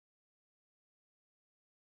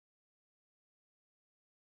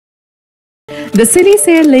The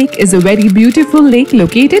Siliserh Lake is a very beautiful lake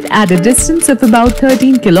located at a distance of about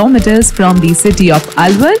 13 kilometers from the city of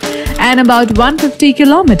Alwar and about 150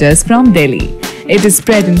 kilometers from Delhi. It is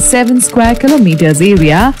spread in 7 square kilometers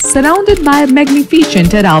area surrounded by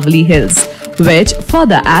magnificent Aravalli hills, which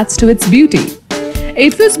further adds to its beauty.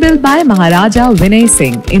 It was built by Maharaja Vinay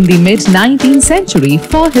Singh in the mid-19th century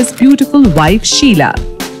for his beautiful wife Sheila.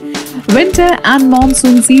 Winter and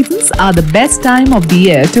monsoon seasons are the best time of the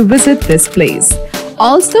year to visit this place.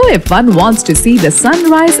 Also, if one wants to see the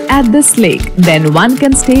sunrise at this lake, then one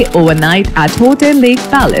can stay overnight at Hotel Lake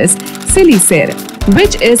Palace, Siliserh,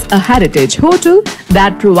 which is a heritage hotel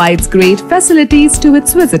that provides great facilities to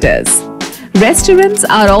its visitors. Restaurants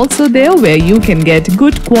are also there where you can get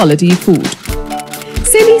good quality food.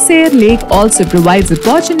 Siliserh Lake also provides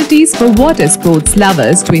opportunities for water sports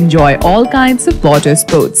lovers to enjoy all kinds of water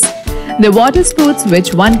sports. The water sports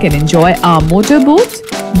which one can enjoy are motorboat,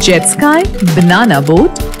 jet ski, banana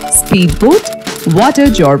boat, speedboat, water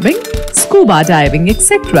jorbing, scuba diving,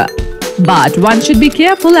 etc. But one should be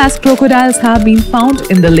careful as crocodiles have been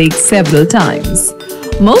found in the lake several times.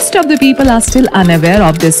 Most of the people are still unaware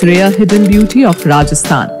of this rare hidden beauty of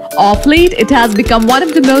Rajasthan. Of late, it has become one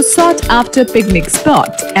of the most sought-after picnic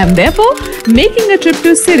spots, and therefore, making a trip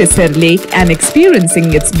to Siliserh Lake and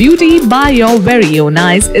experiencing its beauty by your very own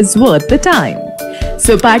eyes is worth the time.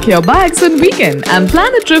 So pack your bags on weekend and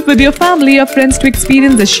plan a trip with your family or friends to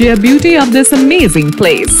experience the sheer beauty of this amazing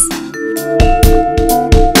place.